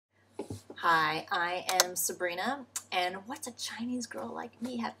Hi, I am Sabrina, and what's a Chinese girl like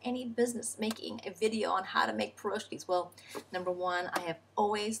me have any business making a video on how to make Piroshkis? Well, number one, I have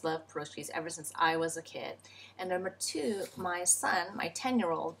always loved Piroshkis ever since I was a kid. And number two, my son, my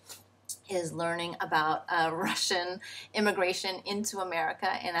 10-year-old, is learning about Russian immigration into America,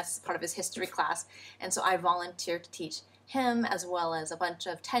 and that's part of his history class. And so I volunteered to teach him as well as a bunch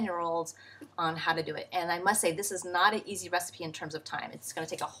of 10-year-olds on how to do it. And I must say, this is not an easy recipe in terms of time. It's going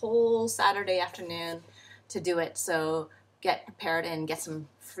to take a whole Saturday afternoon to do it, so get prepared and get some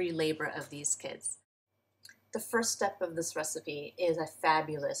free labor of these kids. The first step of this recipe is a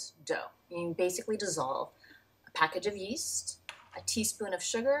fabulous dough. You basically dissolve a package of yeast, a teaspoon of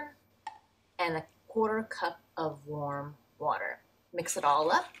sugar, and a quarter cup of warm water. Mix it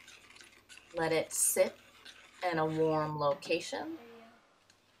all up, let it sit in a warm location.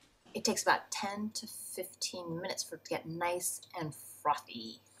 It takes about 10 to 15 minutes for it to get nice and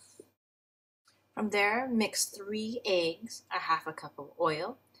frothy. From there, mix 3 eggs, a half a cup of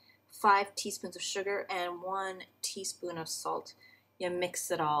oil, 5 teaspoons of sugar, and 1 teaspoon of salt. You mix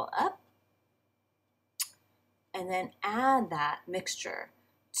it all up, and then add that mixture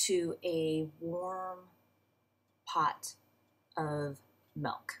to a warm pot of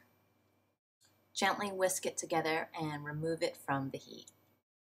milk. Gently whisk it together and remove it from the heat.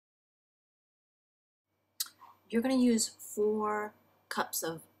 You're going to use 4 cups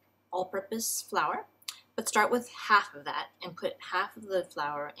of all-purpose flour, but start with half of that and put half of the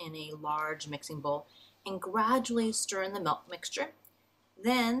flour in a large mixing bowl and gradually stir in the milk mixture.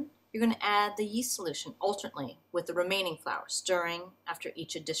 Then you're going to add the yeast solution alternately with the remaining flour, stirring after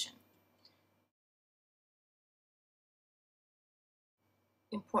each addition.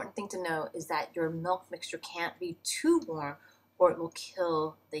 Important thing to know is that your milk mixture can't be too warm or it will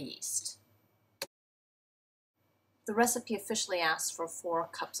kill the yeast. The recipe officially asks for 4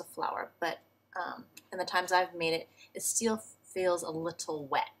 cups of flour, but in the times I've made it, it still feels a little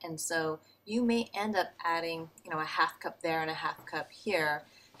wet, and so you may end up adding, a half cup there and a half cup here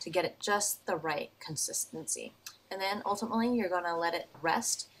to get it just the right consistency. And then ultimately you're going to let it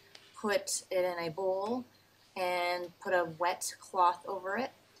rest, put it in a bowl, and put a wet cloth over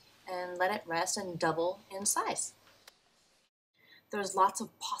it and let it rest and double in size. There's lots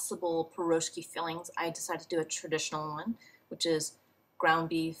of possible Piroshki fillings. I decided to do a traditional one, which is ground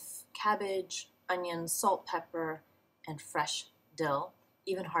beef, cabbage, onions, salt, pepper, and fresh dill,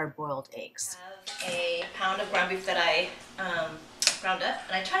 even hard-boiled eggs. I have a pound of ground beef that I ground up,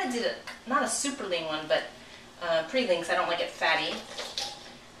 and I try to do not a super lean one, but pretty lean because I don't like it fatty.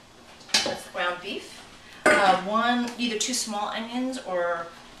 That's the ground beef. Either 2 small onions or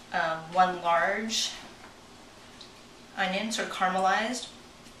 1 large onion, sort of caramelized.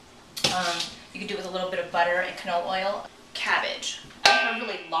 You could do it with a little bit of butter and canola oil. Cabbage. I have a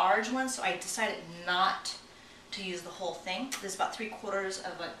really large one, so I decided not to use the whole thing. This is about 3/4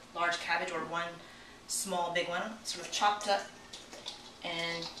 of a large cabbage or 1 small big one, sort of chopped up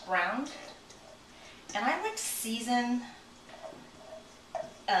and browned. And I like to season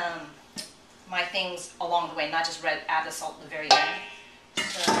my things along the way, not just add the salt at the very end.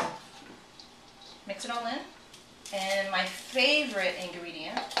 So mix it all in. And my favorite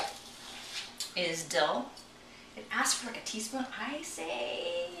ingredient is dill. It asks for like a teaspoon. I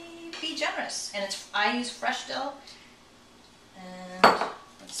say be generous. And I use fresh dill. And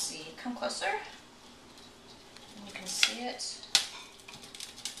let's see, come closer. And you can see it.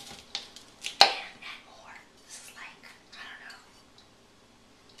 And add more. This is like, I don't know,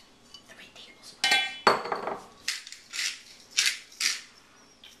 3 tablespoons.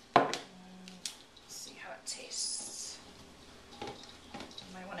 Let's see how it tastes.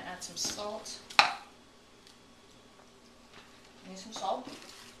 You might want to add some salt. Need some salt.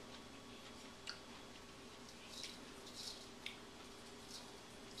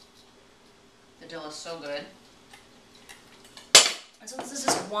 The dill is so good. And so this is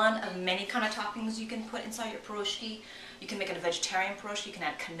just one of many kind of toppings you can put inside your Piroshki. You can make it a vegetarian Piroshki. You can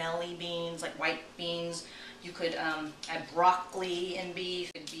add cannelli beans, like white beans. You could add broccoli and beef.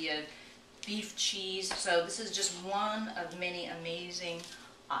 It could be a beef cheese. So this is just one of many amazing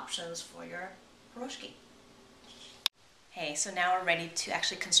options for your Piroshki. Hey, so now we're ready to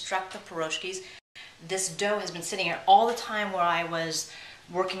actually construct the Piroshkis. This dough has been sitting here all the time where I was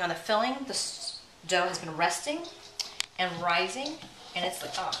working on the filling. This dough has been resting and rising, and it's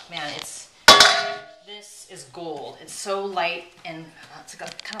like, oh man, this is gold. It's so light, and it's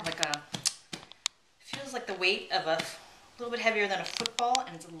like kind of like feels like the weight of a little bit heavier than a football,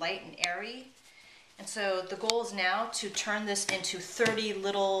 and it's light and airy. And so the goal is now to turn this into 30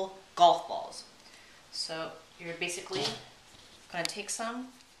 little golf balls. So you're basically going to take some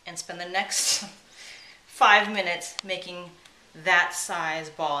and spend the next 5 minutes making that size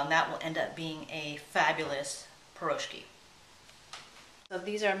ball, and that will end up being a fabulous piroshki. So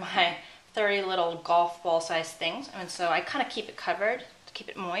these are my 30 little golf ball size things, and so I kind of keep it covered to keep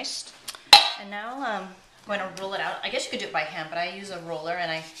it moist. And now I'm going to roll it out. I guess you could do it by hand, but I use a roller,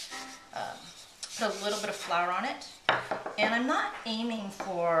 and I put a little bit of flour on it. And I'm not aiming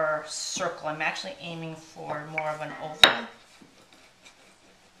for circle, I'm actually aiming for more of an oval.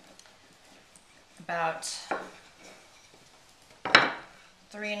 About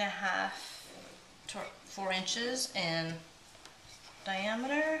 3.5 to 4 inches in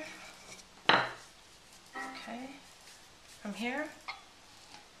diameter. Okay, from here,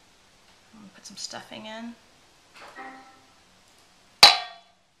 I'm going to put some stuffing in.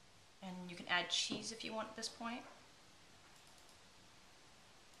 And you can add cheese if you want at this point.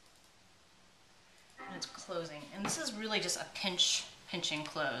 And it's closing. And this is really just a pinching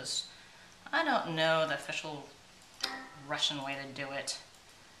close. I don't know the official Russian way to do it.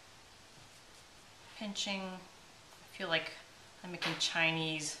 Pinching, I feel like I'm making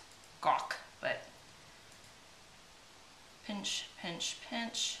Chinese gok, but pinch, pinch,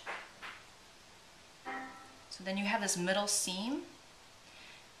 pinch. So then you have this middle seam.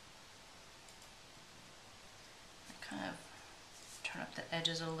 I kind of turn up the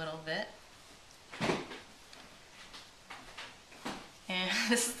edges a little bit. And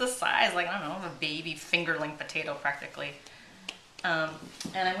this is the size, like, I don't know, of a baby finger-length potato practically. And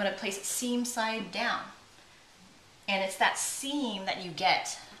I'm going to place it seam side down. And it's that seam that you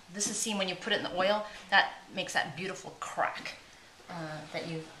get. This is seam when you put it in the oil, that makes that beautiful crack.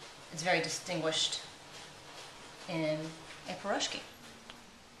 It's very distinguished in a piroshki.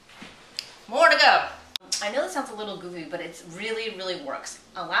 More to go. I know this sounds a little goofy, but it really, really works.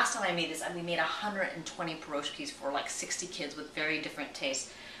 Last time I made this, we made 120 piroshkis for like 60 kids with very different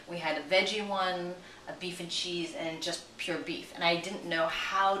tastes. We had a veggie one, a beef and cheese, and just pure beef. And I didn't know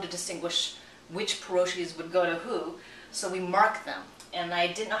how to distinguish which piroshkis would go to who, so we marked them. And I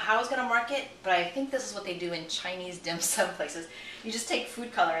didn't know how I was going to mark it, but I think this is what they do in Chinese dim sum places. You just take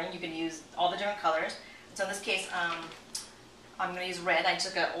food coloring, you can use all the different colors. So in this case, I'm going to use red. I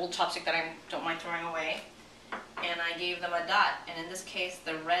took an old chopstick that I don't mind throwing away, and I gave them a dot. And in this case,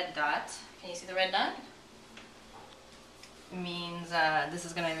 the red dot, can you see the red dot? Means this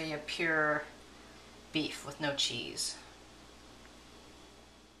is going to be a pure beef with no cheese.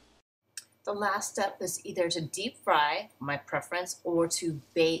 The last step is either to deep fry, my preference, or to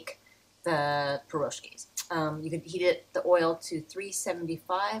bake the piroshkis. You can heat the oil to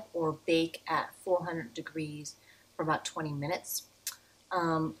 375 or bake at 400 degrees for about 20 minutes.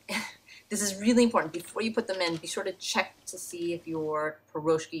 This is really important. Before you put them in, be sure to check to see if your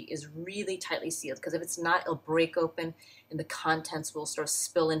piroshki is really tightly sealed, because if it's not, it'll break open and the contents will sort of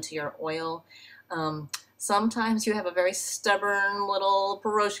spill into your oil. Sometimes you have a very stubborn little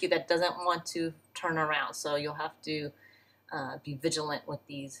piroshki that doesn't want to turn around, so you'll have to be vigilant with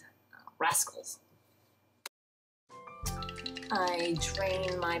these rascals. I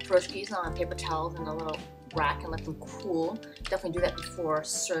drain my piroshkis on paper towels in a little rack and let them cool. Definitely do that before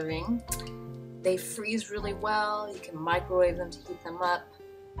serving. They freeze really well. You can microwave them to heat them up.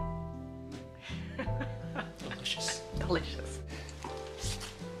 Delicious. Delicious.